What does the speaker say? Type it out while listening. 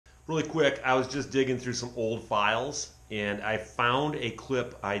Really quick, I was just digging through some old files, and I found a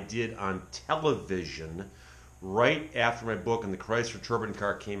clip I did on television right after my book and the Chrysler Turbine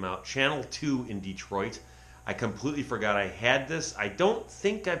Car came out, Channel 2 in Detroit. I completely forgot I had this. I don't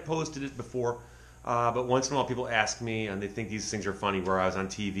think I posted it before, but once in a while people ask me, and they think these things are funny, where I was on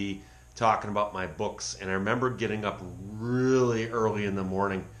TV talking about my books, and I remember getting up really early in the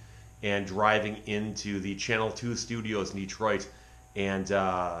morning and driving into the Channel 2 studios in Detroit, and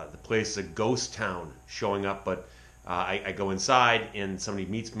the place is a ghost town showing up, but I go inside and somebody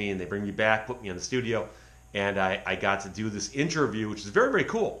meets me and they bring me back, put me in the studio, and I got to do this interview, which is very, very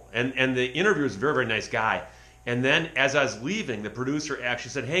cool. And the interviewer is a very, very nice guy. And then as I was leaving, the producer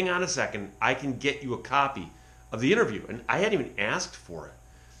actually said, hang on a second, I can get you a copy of the interview. And I hadn't even asked for it.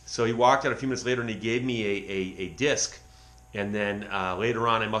 So he walked out a few minutes later and he gave me a disc. And then later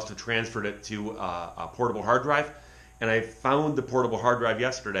on I must have transferred it to a portable hard drive. And I found the portable hard drive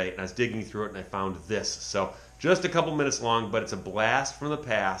yesterday, and I was digging through it, and I found this. So just a couple minutes long, but it's a blast from the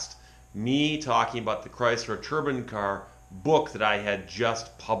past. Me talking about the Chrysler Turbine Car book that I had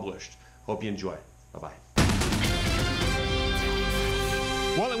just published. Hope you enjoy. Bye-bye.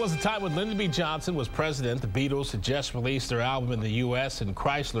 Well, it was a time when Lyndon B. Johnson was president. The Beatles had just released their album in the U.S., and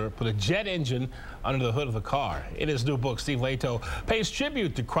Chrysler put a jet engine under the hood of the car. In his new book, Steve Lehto pays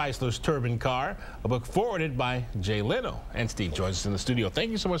tribute to Chrysler's Turbine Car, a book forwarded by Jay Leno. And Steve joins us in the studio.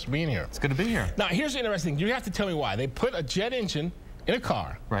 Thank you so much for being here. It's good to be here. Now, here's the interesting thing. You have to tell me why. They put a jet engine in a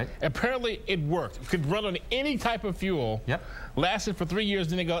car. Right. Apparently, it worked. It could run on any type of fuel. Yep. Lasted for 3 years,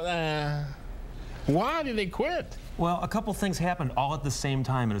 then they go, why did they quit? Well, a couple things happened all at the same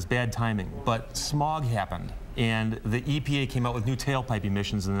time, and it was bad timing. But smog happened, and the EPA came out with new tailpipe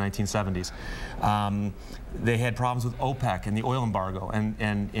emissions in the 1970s. They had problems with OPEC and the oil embargo,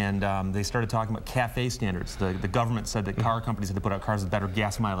 and they started talking about CAFE standards. The government said that car companies had to put out cars with better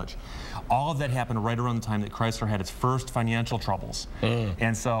gas mileage. All of that happened right around the time that Chrysler had its first financial troubles.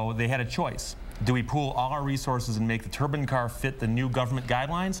 And so they had a choice. Do we pool all our resources and make the turbine car fit the new government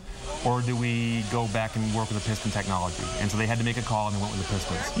guidelines, or do we go back and work with the piston technology? And so they had to make a call, and they went with the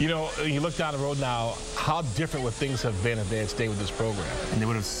pistons. You know, you look down the road now, how different would things have been if they had stayed with this program? And they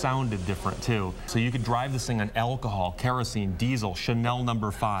would have sounded different, too. So you could drive this thing on alcohol, kerosene, diesel, Chanel No.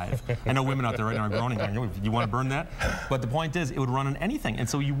 5. I know women out there right now are groaning. You want to burn that? But the point is, it would run on anything. And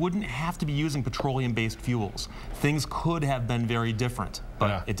so you wouldn't have to be using petroleum-based fuels. Things could have been very different,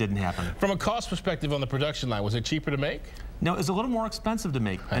 but it didn't happen. From a cost perspective on the production line, was it cheaper to make? No, it was a little more expensive to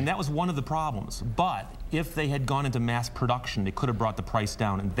make, and that was one of the problems. But if they had gone into mass production, they could have brought the price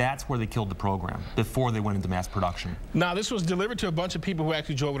down, and that's where they killed the program, before they went into mass production. Now, this was delivered to a bunch of people who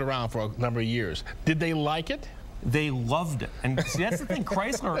actually drove it around for a number of years. Did they like it? They loved it. And see, that's the thing.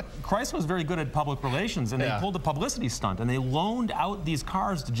 Chrysler was very good at public relations, and they pulled a publicity stunt, and they loaned out these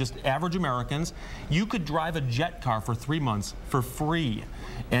cars to just average Americans. You could drive a jet car for 3 months for free.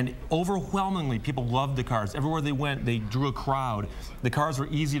 And overwhelmingly, people loved the cars. Everywhere they went, they drew a crowd. The cars were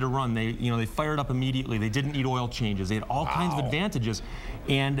easy to run. They fired up immediately. They didn't need oil changes. They had all kinds of advantages.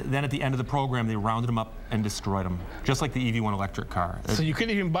 And then at the end of the program, they rounded them up and destroyed them, just like the EV1 electric car. So you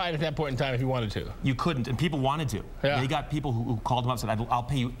couldn't even buy it at that point in time if you wanted to? You couldn't, and people wanted to. They got people who called them up and said, I'll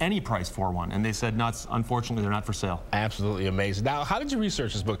pay you any price for one. And they said, no, unfortunately, they're not for sale. Absolutely amazing. Now, how did you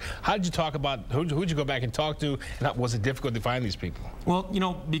research this book? How did you talk about, who'd you go back and talk to? And was it difficult to find these people? Well, you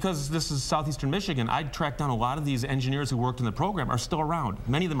know, because this is southeastern Michigan, I tracked down a lot of these engineers who worked in the program are still around.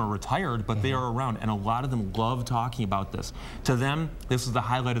 Many of them are retired, but they are around, and a lot of them love talking about this. To them, this is the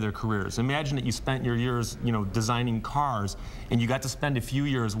highlight of their careers. Imagine that you spent your years, designing cars, and you got to spend a few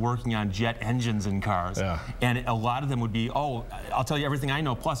years working on jet engines in cars. And a lot of them would be, oh, I'll tell you everything I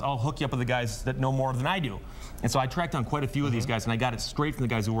know, plus I'll hook you up with the guys that know more than I do. And so I tracked down quite a few of these guys, and I got it straight from the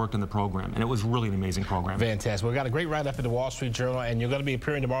guys who worked on the program, and it was really an amazing program. Fantastic. We've got a great write-up in the Wall Street Journal, and you're going to be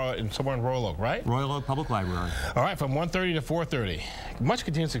appearing tomorrow somewhere in Royal Oak, right? Royal Oak Public Library. All right, from 1:30 to 4:30. Much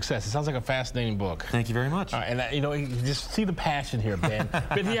continued success. It sounds like a fascinating book. Thank you very much. All right, and you just see the passion here, Ben.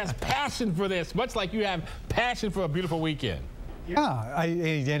 But he has passion for this, much like you have passion for a beautiful weekend. Yeah,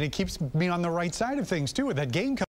 and it keeps me on the right side of things, too, with that game coming.